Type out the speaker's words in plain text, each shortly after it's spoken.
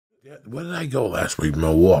Yeah, where did I go last week?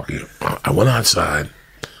 Milwaukee. I went outside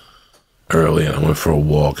early and I went for a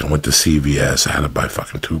walk. I went to CVS. I had to buy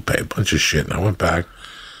fucking toothpaste, a bunch of shit. And I went back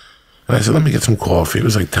and I said, let me get some coffee. It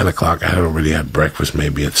was like 10 o'clock. I had already had breakfast,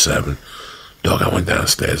 maybe at 7. Dog, I went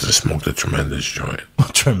downstairs and smoked a tremendous joint.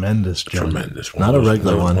 A tremendous joint. Tremendous. Not a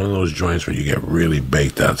regular one. One of those joints where you get really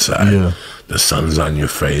baked outside. Yeah. The sun's on your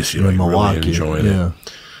face. You're like Milwaukee, really enjoying it.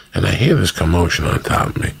 And I hear this commotion on top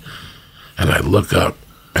of me. And I look up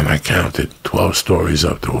and I counted 12 stories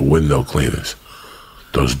up. There were window cleaners.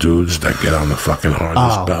 Those dudes that get on the fucking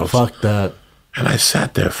harness belts. Fuck that. And I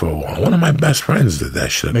sat there for a while. One of my best friends did that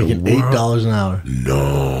shit. Making $8 an hour.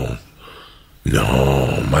 No.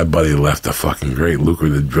 My buddy left a fucking great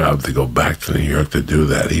lucrative job to go back to New York to do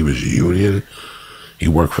that. He was union. He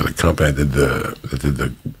worked for the company that did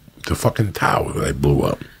the fucking tower that blew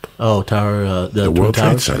up. Oh, tower. The World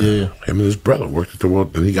Trade Center. Yeah. Him and his brother worked at the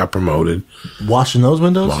World. Then he got promoted. Washing those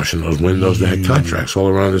windows? Washing those windows. They had contracts all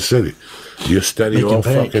around the city. You're steady making all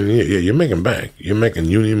bank. fucking year. Yeah, you're making bank. You're making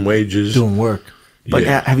union wages. Doing work. But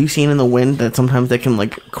have you seen in the wind that sometimes they can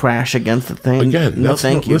like crash against the thing? Again, no,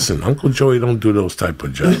 thank you. Listen, Uncle Joey don't do those type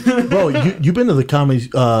of jobs. Bro, you've been to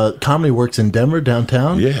the Comedy Works in Denver,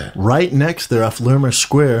 downtown? Yeah. Right next there off Lerner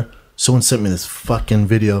Square, someone sent me this fucking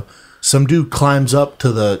video. Some dude climbs up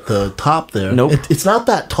to the top there. Nope. It's not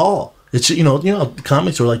that tall. It's, you know, the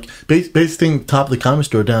comedy store, like, base thing, top of the comedy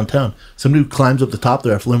store downtown. Some dude climbs up the top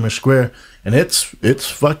there off Lerner Square, and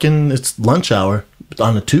it's lunch hour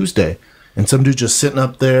on a Tuesday. And some dude just sitting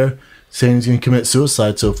up there saying he's going to commit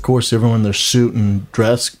suicide. So, of course, everyone in their suit and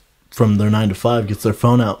dress from their 9 to 5 gets their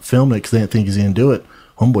phone out, film it because they didn't think he's going to do it.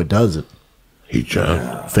 Homeboy does it. He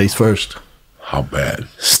jumped. Face first. How bad?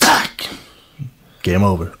 Stack. Game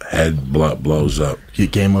over. Head blows up.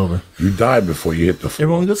 Game over. You died before you hit the floor.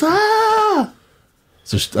 Everyone goes, ah!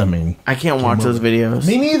 It's just, I mean. I can't watch those videos.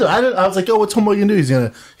 Me neither. I was like, oh, what's Homeboy going to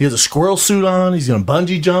do? He has a squirrel suit on. He's going to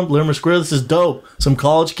bungee jump. Lerner Square. This is dope. Some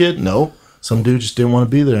college kid? No. Some dude just didn't want to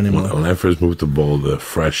be there anymore. When I first moved to Boulder,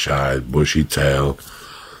 fresh-eyed, bushy tail,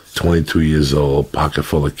 22 years old, pocket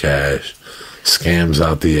full of cash, scams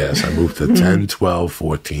out the ass. I moved to 1012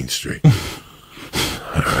 14th Street.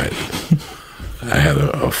 All right. I had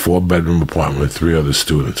a 4-bedroom apartment with 3 other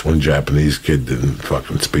students. One Japanese kid didn't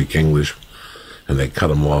fucking speak English, and they cut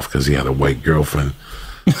him off because he had a white girlfriend.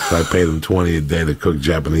 So I paid him $20 a day to cook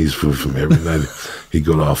Japanese food for me every night. He'd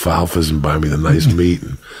go to Alfalfa's and buy me the nice meat,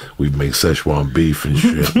 and we'd make Szechuan beef and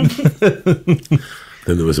shit.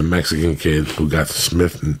 Then there was a Mexican kid who got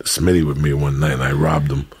Smitty with me one night, and I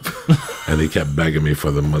robbed him. And he kept begging me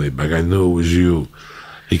for the money back. I knew it was you.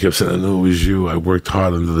 He kept saying, I knew it was you. I worked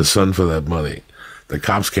hard under the sun for that money. The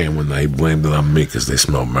cops came one night, blamed it on me because they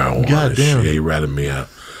smelled marijuana. God damn. He ratted me out.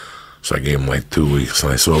 So I gave him like 2 weeks,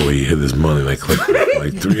 and I saw where he hid his money, and I clicked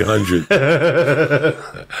like 300.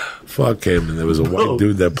 Fuck him, and there was a white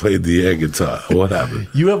dude that played the air guitar. What happened?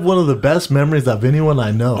 You have one of the best memories of anyone I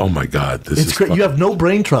know. Oh my God, it's great. You have no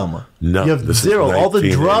brain trauma. No, you have zero. All the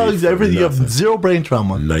drugs, everything. You have zero brain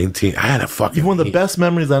trauma. 19. I had a fucking. You're one of the best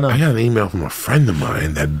memories I know. I got an email from a friend of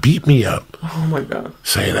mine that beat me up. Oh my God.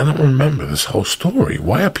 Saying, I don't remember this whole story.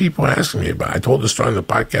 Why are people asking me about it? I told the story on the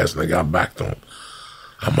podcast, and I got back to him.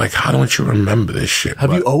 I'm like, how don't you remember this shit?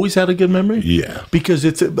 Have you always had a good memory? Yeah. Because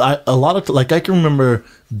it's a lot of, like, I can remember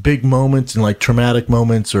big moments and, like, traumatic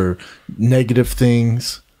moments or negative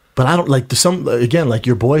things. But I don't, like, again, like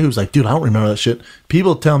your boy who's like, dude, I don't remember that shit.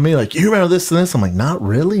 People tell me, like, you remember this and this? I'm like, not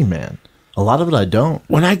really, man. A lot of it I don't.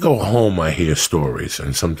 When I go home, I hear stories.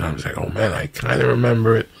 And sometimes I go, man, I kind of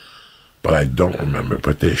remember it. But I don't remember it.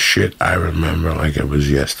 But there's shit I remember like it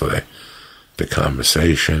was yesterday. The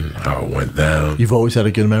conversation, how it went down. You've always had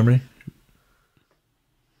a good memory?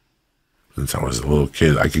 Since I was a little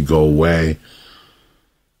kid, I could go away,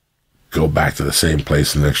 go back to the same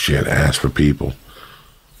place the next year and ask for people.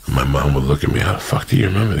 And my mom would look at me, how the fuck do you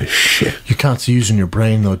remember this shit? You're constantly using your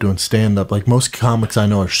brain, though, doing stand-up. Like, most comics I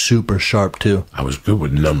know are super sharp, too. I was good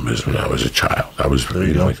with numbers when I was a child. I was,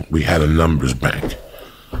 like, we had a numbers bank.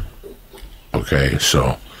 Okay,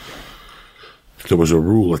 so there was a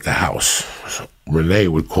rule at the house. Renee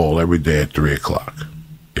would call every day at 3 o'clock.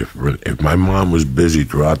 If my mom was busy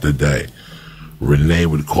throughout the day, Renee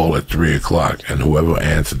would call at 3 o'clock, and whoever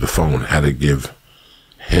answered the phone had to give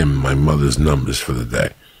him my mother's numbers for the day.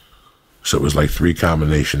 So it was like 3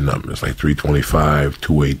 combination numbers, like 325,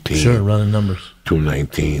 218. Sure, running numbers.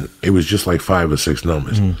 219. It was just like 5 or 6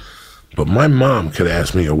 numbers. But my mom could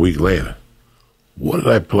ask me a week later, what did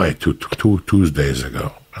I play two Tuesdays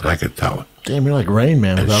ago? And I could tell her. Damn, you're like Rain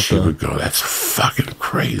Man And without she the. would go, that's fucking That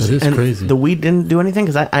crazy. is And crazy. the weed didn't do anything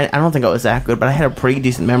because I don't think I was that good, but I had a pretty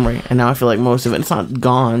decent memory, and now I feel like most of it's not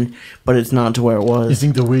gone, but it's not to where it You was.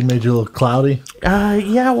 think the weed made you a little cloudy?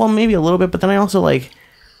 Yeah, well, maybe a little bit, but then I also like.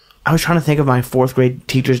 I was trying to think of my 4th grade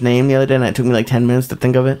teacher's name the other day, and it took me like 10 minutes to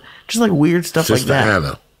think of it. Just like weird stuff Sister like that.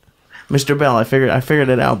 Hannah. Mr. Bell, I figured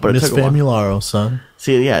it out, but it Miss took a while. Famularo, son.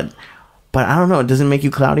 See, yeah, but I don't know. It doesn't make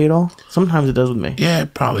you cloudy at all. Sometimes it does with me. Yeah,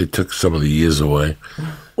 it probably took some of the years away.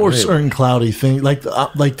 Or Hey. certain cloudy things. Like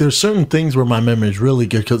there's certain things where my memory is really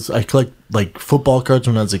good because I collect like football cards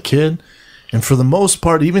when I was a kid. And for the most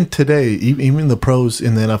part, even today, even the pros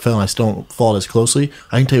in the NFL, I still don't follow as closely.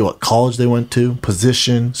 I can tell you what college they went to,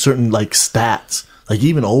 position, certain like stats, like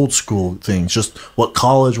even old school things, just what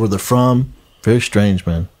college, where they're from. Very strange,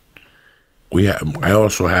 man. I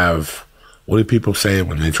also have, what do people say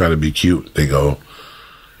when they try to be cute? They go,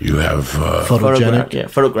 you have Photogenic.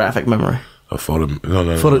 Photographic memory. a photo.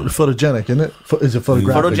 No. Photogenic, isn't it? Is it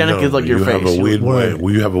photographic? Photogenic is like your you have face. a weird way. Word.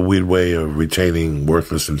 Well, you have a weird way of retaining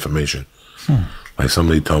worthless information. Like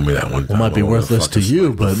somebody told me that one time. It might be Oh, worthless to motherfucker, you,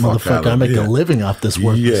 smack the but fuck out motherfucker, I of make me. a living off this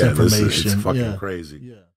worthless Yeah, information. it's fucking Yeah. crazy. Yeah.